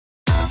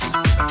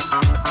Hello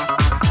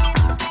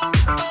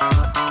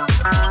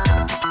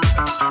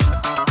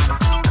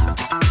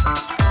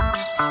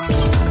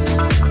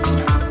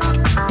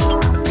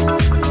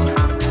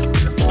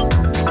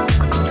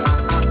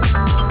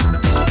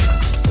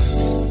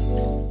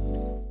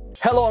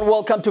and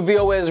welcome to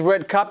VOA's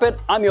Red Carpet.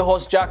 I'm your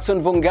host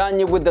Jackson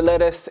Vunganyi with the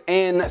latest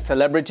in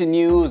celebrity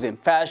news in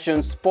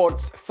fashion,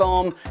 sports,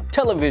 film,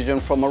 television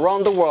from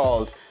around the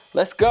world.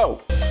 Let's go.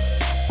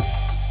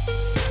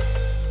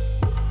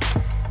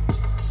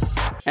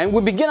 And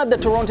we begin at the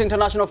Toronto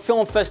International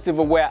Film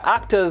Festival, where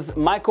actors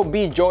Michael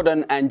B.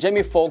 Jordan and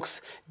Jamie Foxx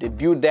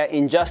debuted their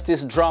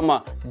injustice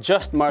drama,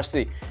 Just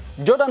Mercy.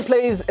 Jordan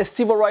plays a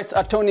civil rights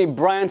attorney,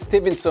 Brian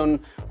Stevenson,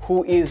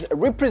 who is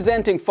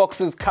representing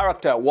Fox's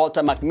character,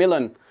 Walter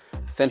Macmillan,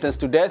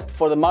 sentenced to death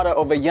for the murder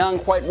of a young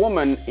white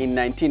woman in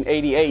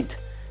 1988.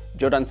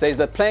 Jordan says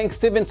that playing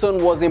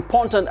Stevenson was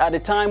important at a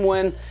time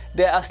when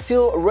there are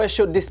still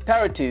racial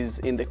disparities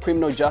in the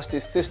criminal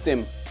justice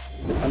system.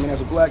 I mean, as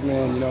a black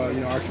man,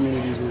 our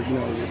communities were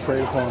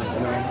preyed upon,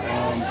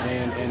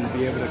 and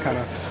be able to kind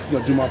of,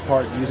 do my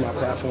part, use my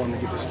platform to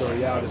get the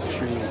story out is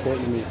extremely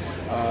important to me.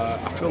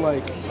 I feel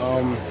like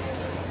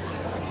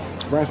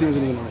Brian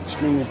Stevenson is an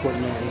extremely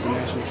important man. He's a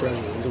national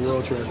treasure. He's a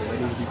world treasure that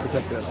needs to be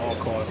protected at all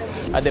costs.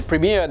 At the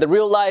premiere, the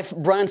real-life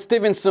Brian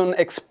Stevenson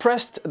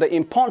expressed the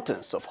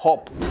importance of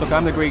hope. Look,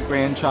 I'm the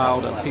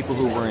great-grandchild of people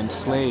who were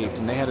enslaved,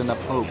 and they had enough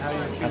hope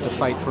to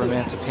fight for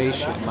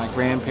emancipation. My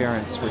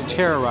grandparents were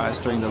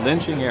terrorized during the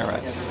lynching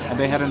era, and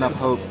they had enough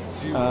hope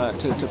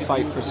to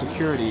fight for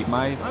security.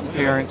 My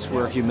parents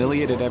were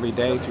humiliated every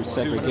day through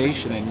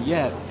segregation, and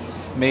yet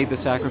made the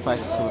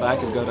sacrifices so that I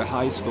could go to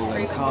high school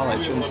and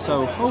college. And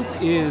so hope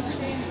is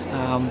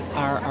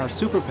our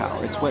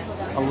superpower. It's what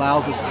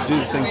allows us to do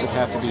the things that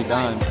have to be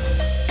done.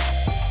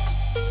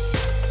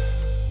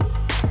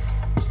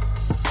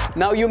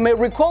 Now, you may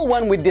recall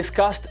when we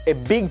discussed a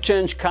big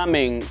change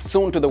coming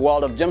soon to the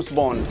world of James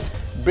Bond.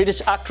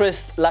 British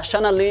actress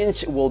Lashana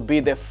Lynch will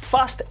be the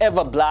first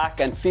ever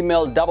black and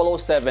female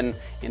 007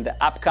 in the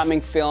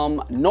upcoming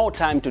film No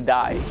Time to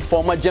Die.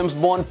 Former James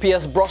Bond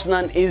Pierce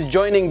Brosnan is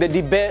joining the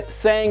debate,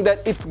 saying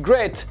that it's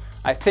great.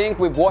 I think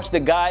we've watched the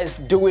guys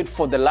do it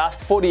for the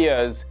last 40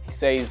 years. He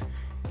says,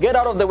 get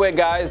out of the way,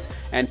 guys,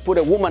 and put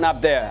a woman up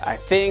there. I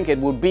think it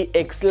would be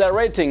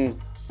exhilarating.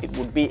 It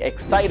would be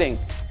exciting.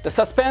 The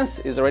suspense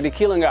is already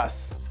killing us.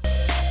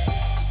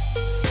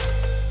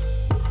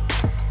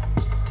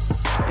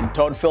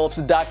 Todd Phillips'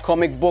 dark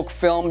comic book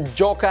film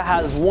Joker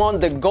has won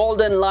the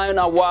Golden Lion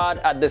Award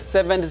at the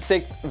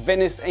 76th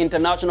Venice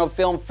International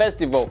Film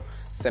Festival,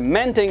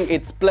 cementing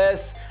its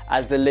place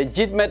as the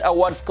legitimate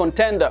awards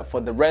contender for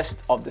the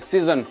rest of the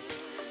season.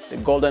 The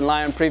Golden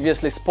Lion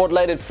previously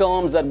spotlighted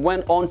films that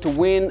went on to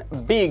win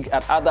big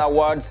at other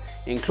awards,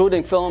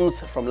 including films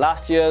from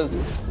last year's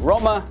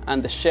Roma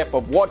and The Shape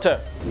of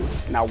Water.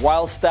 Now,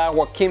 while star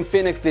Joaquin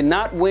Phoenix did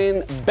not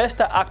win Best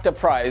Actor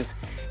prize,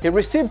 he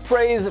received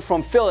praise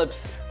from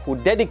Phillips, who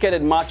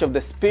dedicated much of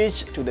the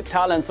speech to the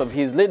talents of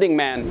his leading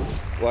man.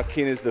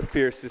 Joaquin is the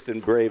fiercest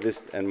and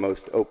bravest and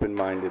most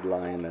open-minded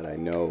lion that I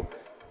know,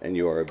 and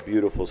you are a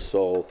beautiful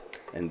soul,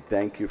 and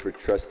thank you for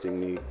trusting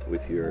me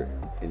with your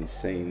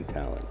insane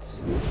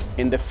talents.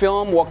 In the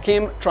film,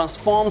 Joaquin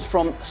transforms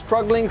from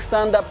struggling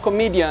stand-up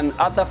comedian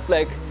Arthur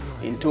Fleck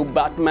into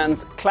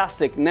Batman's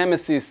classic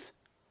nemesis.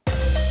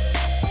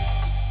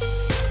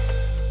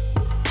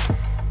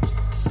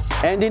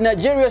 And in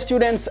Nigeria,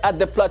 students at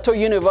the Plateau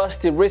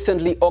University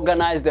recently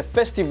organized a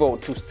festival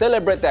to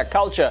celebrate their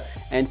culture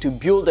and to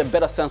build a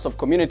better sense of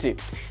community.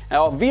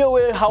 Our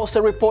VOA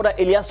Hausa reporter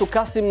Eliasu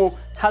Kasimu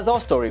has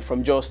our story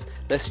from Jos.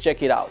 Let's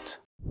check it out.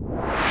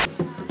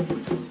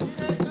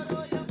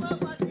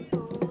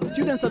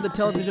 Students at the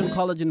Television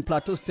College in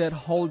Plateau State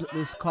hold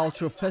this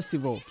cultural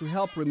festival to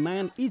help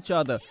remind each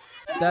other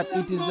that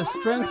it is the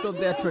strength of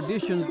their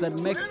traditions that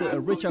make for a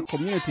richer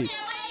community.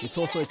 It's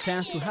also a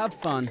chance to have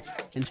fun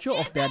and show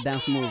off their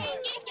dance moves.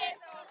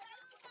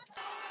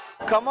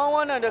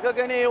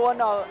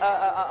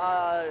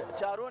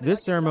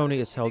 This ceremony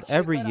is held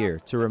every year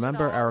to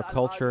remember our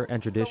culture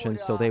and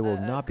traditions so they will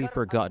not be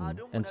forgotten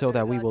and so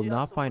that we will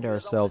not find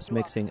ourselves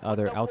mixing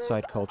other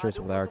outside cultures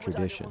with our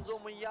traditions.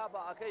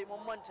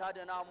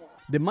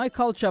 The My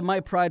Culture, My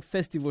Pride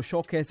Festival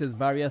showcases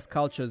various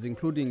cultures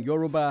including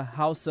Yoruba,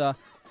 Hausa,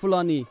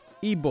 Fulani,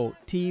 Igbo,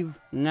 Tiv,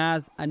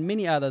 Ngaz, and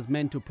many others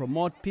meant to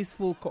promote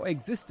peaceful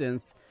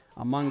coexistence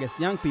among us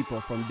young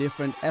people from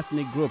different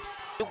ethnic groups.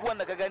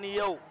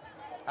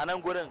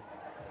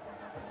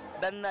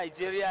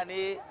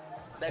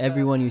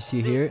 Everyone you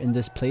see here in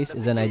this place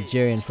is a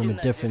Nigerian from a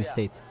different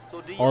state.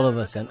 All of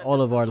us and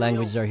all of our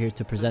languages are here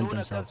to present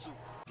themselves.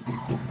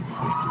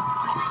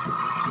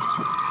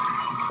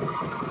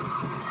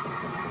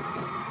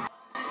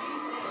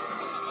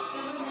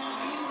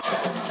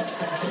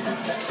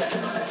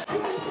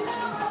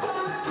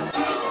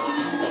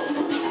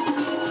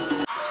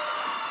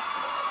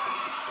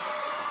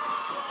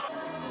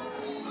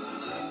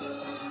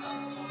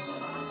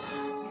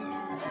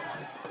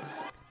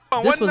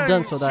 This was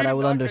done so that I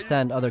would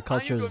understand other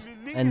cultures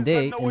and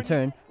they, in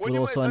turn, will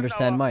also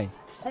understand mine.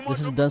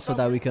 This is done so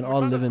that we can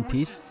all live in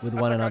peace with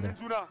one another.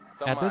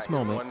 At this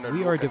moment,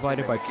 we are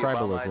divided by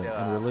tribalism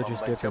and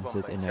religious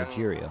differences in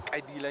Nigeria.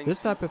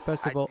 This type of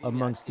festival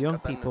amongst young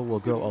people will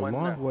go a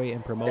long way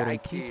in promoting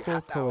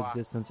peaceful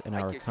coexistence in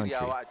our country.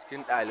 I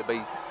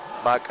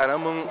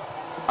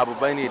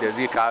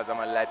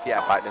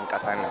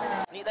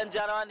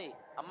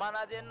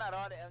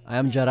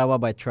am Jarawa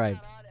by tribe,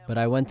 but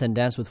I went and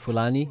danced with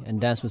Fulani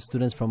and danced with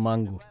students from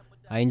Mangu.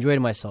 I enjoyed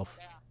myself.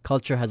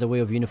 Culture has a way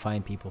of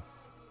unifying people.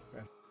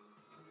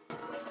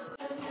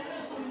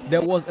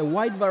 There was a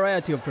wide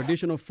variety of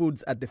traditional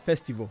foods at the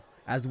festival,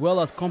 as well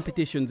as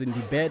competitions in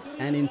debate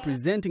and in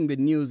presenting the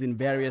news in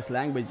various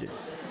languages.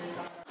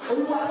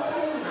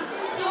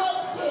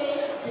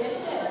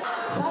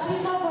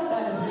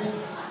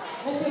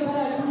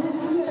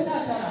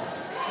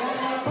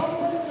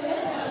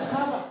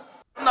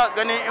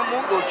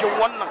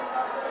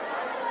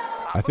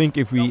 I think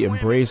if we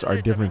embrace our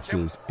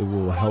differences, it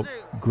will help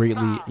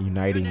greatly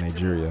uniting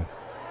Nigeria.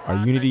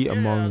 Our unity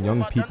among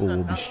young people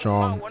will be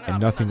strong,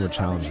 and nothing will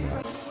challenge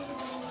that.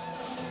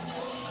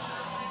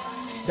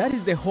 That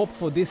is the hope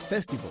for this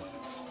festival,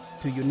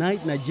 to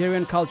unite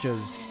Nigerian cultures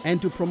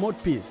and to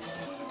promote peace.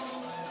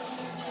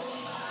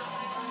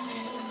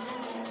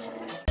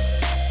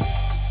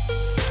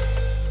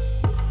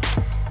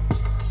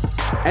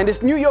 And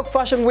it's New York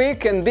Fashion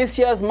Week, and this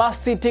year's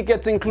must-see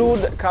tickets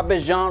include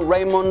Cabezan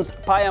Raymond's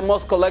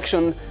Payamos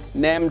collection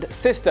named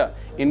Sister,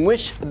 in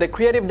which the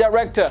creative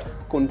director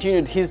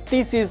continued his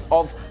thesis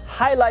of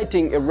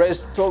highlighting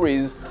erased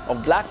stories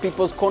of black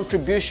people's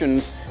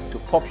contributions to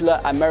popular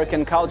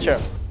American culture.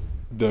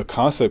 The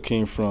concept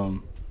came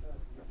from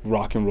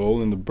rock and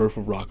roll and the birth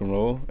of rock and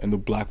roll and the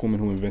black woman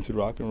who invented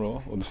rock and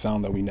roll, or the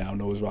sound that we now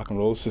know as rock and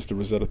roll, Sister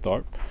Rosetta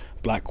Tharpe,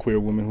 black queer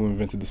woman who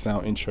invented the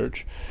sound in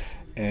church.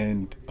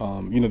 And,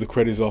 you know, the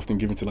credit is often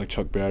given to like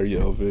Chuck Berry,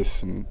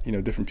 Elvis, and, you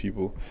know, different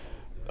people.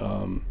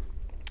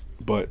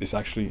 But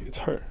it's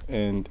her.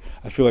 And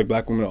I feel like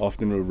black women are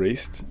often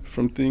erased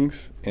from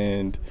things.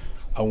 And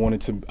I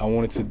wanted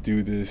to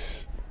do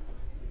this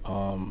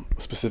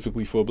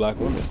specifically for black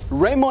women.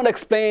 Raymond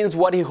explains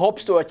what he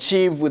hopes to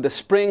achieve with the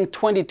Spring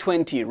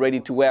 2020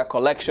 ready-to-wear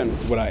collection.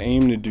 What I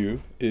aim to do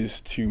is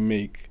to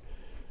make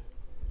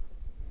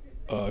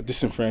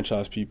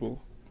disenfranchised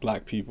people,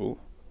 black people,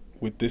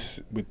 with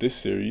this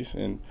series,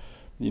 and,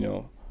 you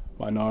know,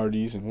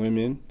 minorities and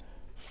women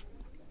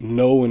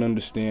know and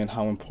understand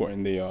how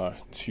important they are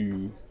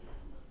to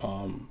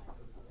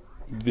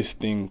this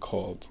thing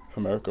called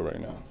America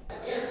right now.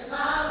 It's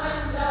my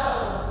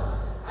window,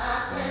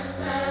 I can't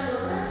stand the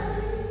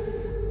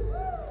rain.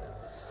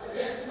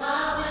 It's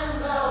my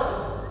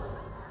window.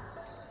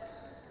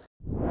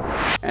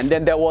 And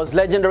then there was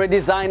legendary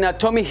designer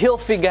Tommy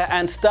Hilfiger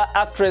and star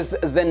actress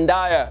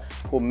Zendaya,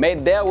 who made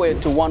their way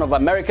to one of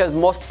America's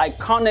most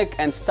iconic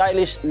and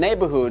stylish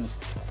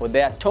neighborhoods for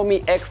their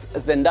Tommy x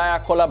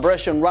Zendaya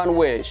collaboration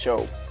runway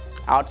show.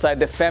 Outside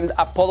the famed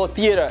Apollo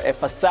Theater, a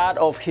facade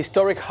of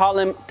historic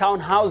Harlem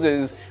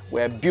townhouses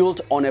were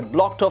built on a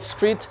blocked-off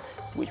street,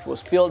 which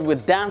was filled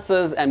with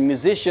dancers and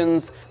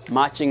musicians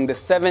matching the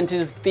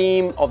 70s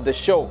theme of the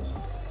show.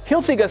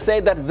 Hilfiger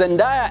said that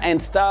Zendaya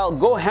and style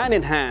go hand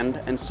in hand,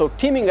 and so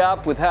teaming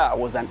up with her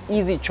was an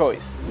easy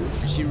choice.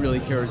 She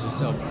really carries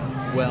herself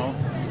well.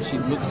 She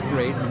looks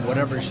great in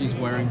whatever she's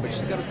wearing, but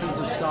she's got a sense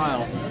of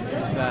style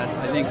that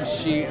I think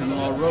she and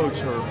Law Roach,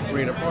 her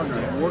creative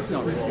partner, have worked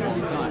on for a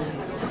long time.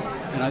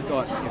 And I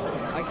thought, if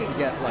I could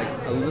get like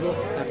a little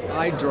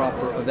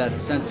eyedropper of that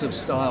sense of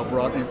style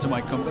brought into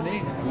my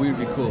company, we would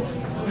be cool.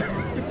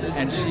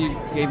 And she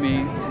gave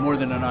me more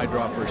than an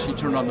eyedropper. She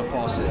turned on the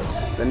faucet.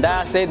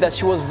 Zendaya said that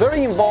she was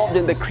very involved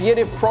in the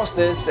creative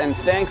process, and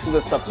thanks to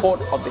the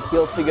support of the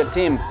Hilfiger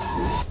team.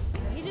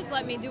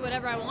 Let me do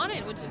whatever I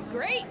wanted, which is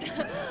great.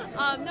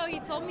 No, he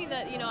told me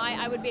that, you know,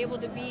 I would be able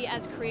to be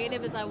as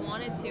creative as I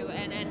wanted to,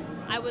 and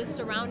I was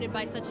surrounded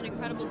by such an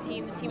incredible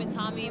team. The team at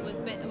Tommy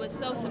was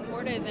so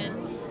supportive, and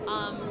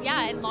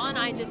yeah, and Law and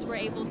I just were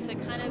able to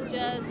kind of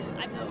just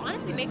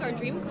honestly make our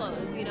dream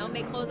clothes, you know,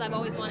 make clothes I've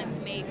always wanted to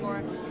make,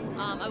 or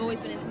I've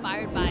always been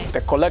inspired by.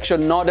 The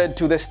collection nodded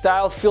to the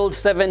style-filled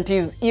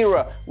 70s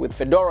era with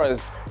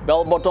fedoras,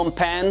 bell-bottom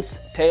pants,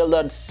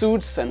 tailored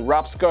suits, and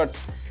wrap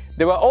skirts.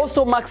 There were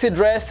also maxi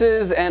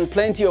dresses and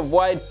plenty of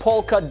wide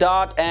polka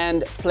dot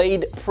and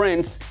plaid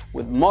prints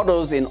with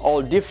models in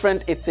all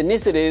different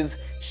ethnicities,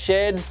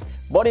 shades,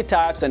 body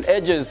types, and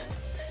edges.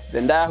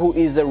 Zendaya, who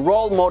is a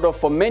role model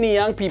for many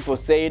young people,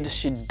 said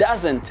she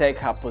doesn't take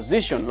her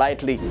position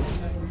lightly.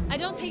 I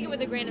don't take it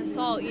with a grain of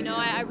salt, you know.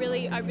 I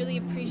really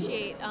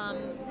appreciate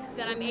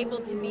that I'm able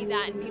to be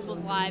that in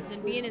people's lives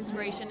and be an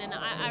inspiration, and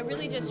I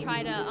really just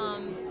try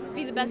to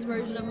be the best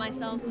version of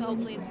myself to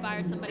hopefully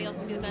inspire somebody else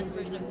to be the best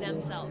version of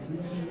themselves.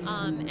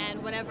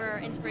 And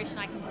whatever inspiration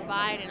I can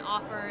provide and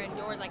offer, and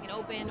doors I can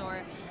open,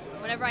 or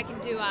whatever I can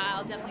do,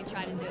 I'll definitely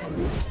try to do it.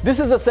 This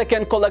is the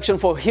second collection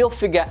for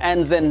Hilfiger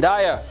and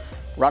Zendaya.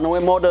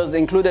 Runaway models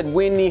included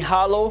Winnie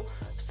Harlow,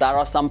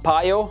 Sarah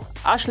Sampaio,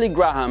 Ashley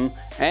Graham,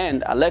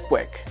 and Alek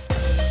Wek.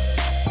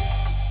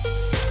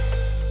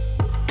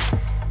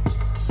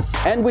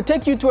 And we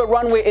take you to a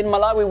runway in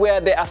Malawi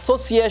where the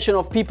Association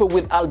of People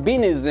with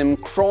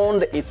Albinism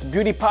crowned its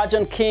beauty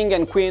pageant king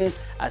and queen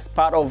as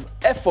part of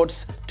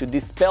efforts to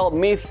dispel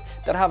myths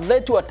that have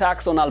led to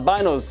attacks on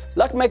albinos.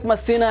 Lakmek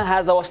Masina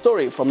has our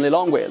story from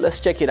Lilongwe. Let's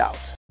check it out.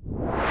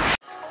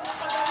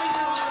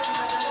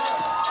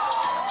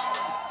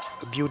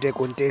 Beauty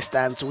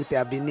contestants with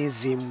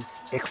albinism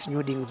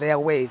exuding their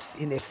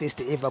worth in a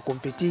first ever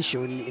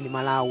competition in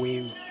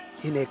Malawi,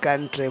 in a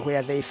country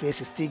where they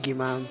face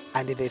stigma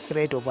and the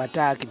threat of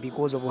attack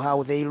because of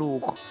how they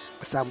look.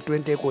 Some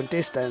 20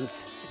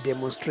 contestants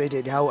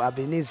demonstrated how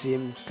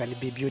albinism can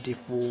be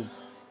beautiful.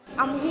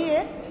 I'm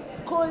here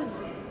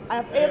because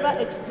I've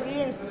ever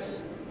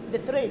experienced the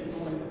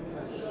threats.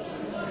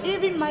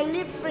 Even my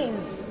lip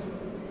friends,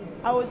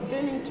 I was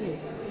burning to.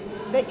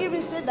 They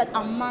even said that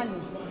I'm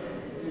money.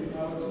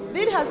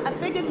 This has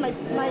affected my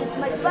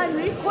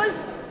family because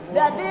they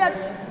are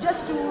there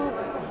just to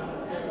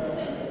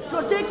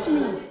protect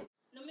me.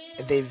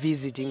 The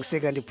visiting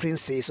second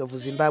princess of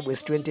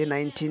Zimbabwe's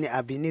 2019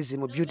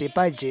 albinism beauty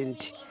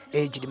pageant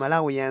urged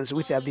Malawians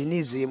with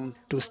albinism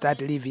to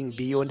start living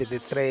beyond the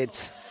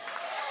threats.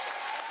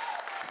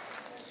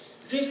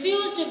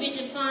 Refuse to be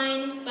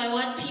defined by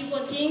what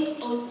people think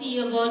or see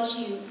about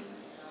you,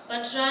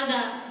 but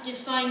rather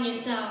define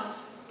yourself.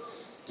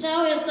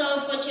 Tell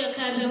yourself what you're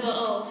capable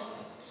of.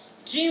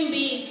 Dream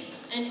big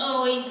and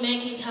always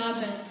make it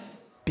happen.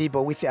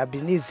 People with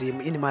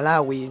albinism in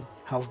Malawi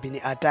have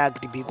been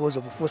attacked because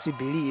of false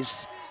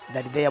beliefs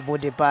that their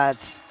body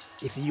parts,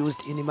 if used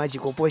in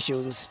magical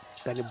potions,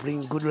 can bring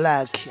good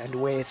luck and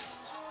wealth.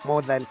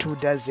 More than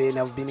 24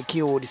 have been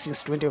killed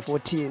since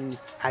 2014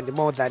 and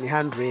more than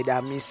 100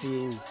 are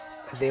missing.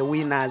 The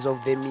winners of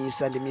the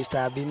Miss and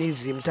Mr.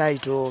 Albinism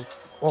title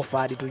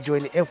offered to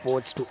join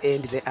efforts to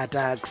end the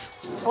attacks.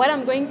 What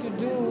I'm going to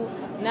do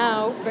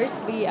now,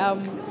 firstly,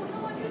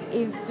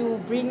 is to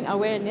bring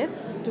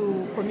awareness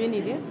to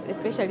communities,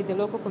 especially the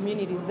local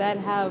communities that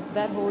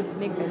hold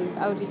negative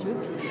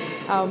attitudes,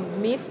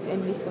 myths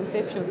and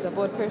misconceptions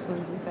about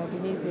persons with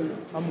albinism.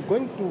 I'm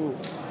going to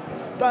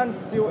stand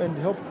still and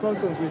help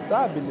persons with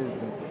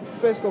albinism,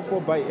 first of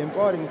all by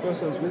empowering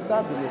persons with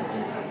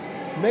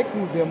albinism,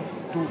 making them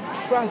to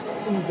trust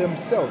in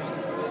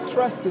themselves,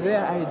 trust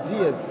their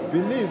ideas,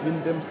 believe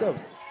in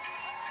themselves.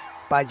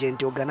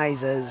 Pageant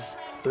organizers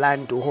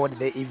plan to hold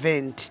the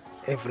event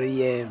every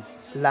year.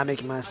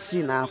 Lamek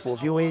Masina for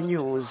VOA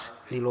News,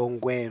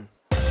 Lilongwe.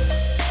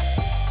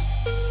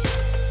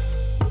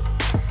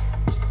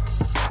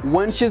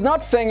 When she's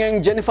not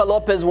singing, Jennifer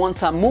Lopez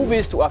wants her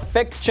movies to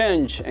affect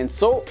change, and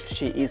so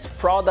she is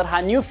proud that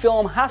her new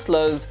film,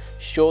 Hustlers,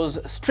 shows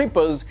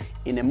strippers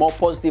in a more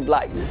positive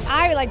light.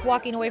 I like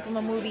walking away from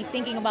a movie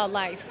thinking about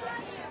life,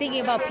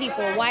 thinking about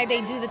people, why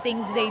they do the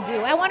things they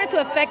do. I want it to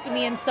affect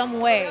me in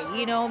some way,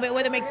 you know,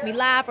 whether it makes me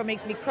laugh or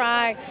makes me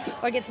cry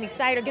or gets me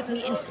excited or gets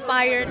me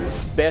inspired.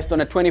 Based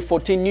on a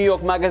 2014 New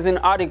York Magazine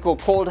article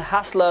called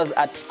Hustlers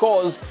at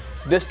Scores,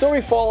 the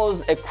story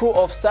follows a crew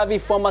of savvy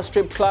former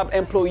strip club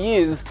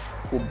employees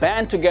who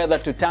band together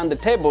to turn the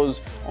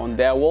tables on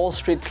their Wall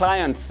Street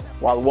clients.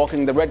 While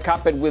walking the red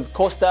carpet with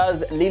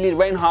co-stars Lily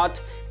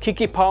Reinhart,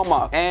 Kiki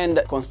Palmer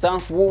and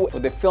Constance Wu for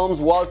the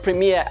film's world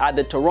premiere at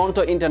the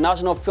Toronto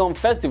International Film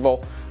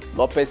Festival,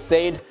 Lopez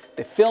said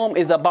the film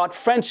is about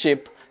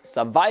friendship,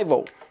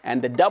 survival, and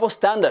the double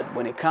standard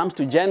when it comes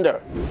to gender.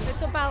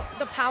 It's about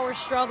the power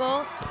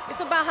struggle.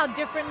 It's about how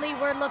differently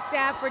we're looked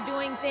at for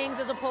doing things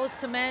as opposed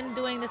to men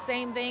doing the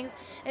same things.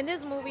 In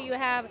this movie, you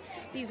have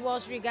these Wall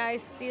Street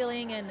guys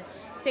stealing and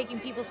taking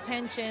people's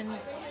pensions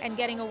and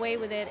getting away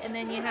with it, and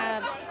then you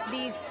have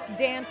these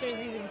dancers,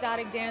 these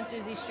exotic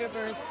dancers, these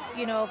strippers,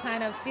 you know,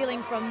 kind of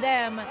stealing from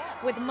them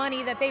with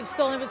money that they've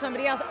stolen from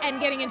somebody else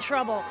and getting in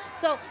trouble.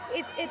 So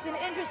it's an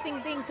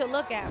interesting thing to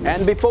look at.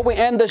 And before we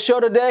end the show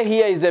today,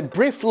 here is a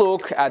brief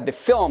look at the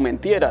film in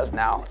theaters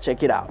now.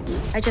 Check it out.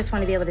 I just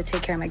want to be able to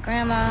take care of my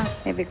grandma,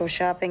 maybe go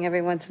shopping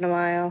every once in a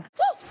while.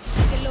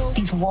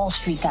 These Wall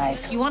Street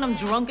guys. You want them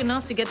drunk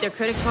enough to get their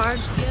credit card,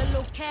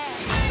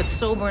 but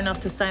sober enough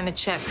to sign a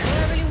check. All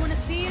I really want to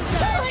see is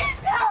that. Please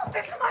help!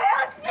 It's my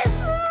husband!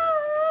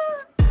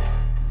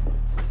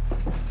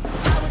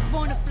 I was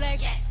born to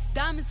flex. Yes.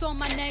 Diamonds on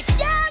my neck.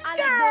 Yes, I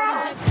like more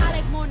than jets. I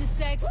like more than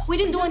sex. We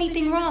didn't do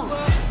anything wrong.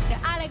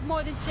 I like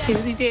more than checks.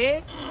 Is he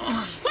dead?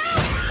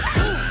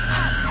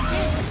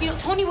 You know,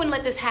 Tony wouldn't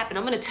let this happen.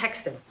 I'm gonna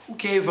text him. Who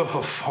gave her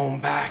her phone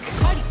back?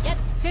 Party at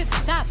the tip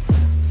top.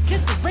 Kiss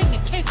the ring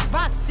and kick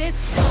rock, sis.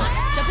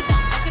 Jump it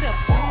down, back it up.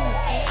 Boom,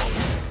 hey.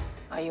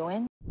 Are you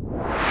in?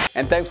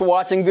 And thanks for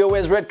watching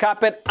VOA's Red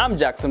Carpet. I'm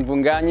Jackson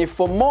Vunganyi.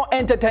 For more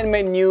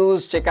entertainment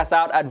news, check us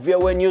out at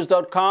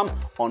voanews.com,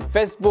 on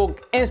Facebook,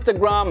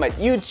 Instagram, at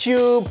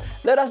YouTube.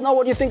 Let us know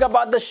what you think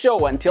about the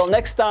show. Until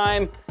next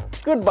time,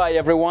 goodbye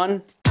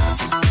everyone.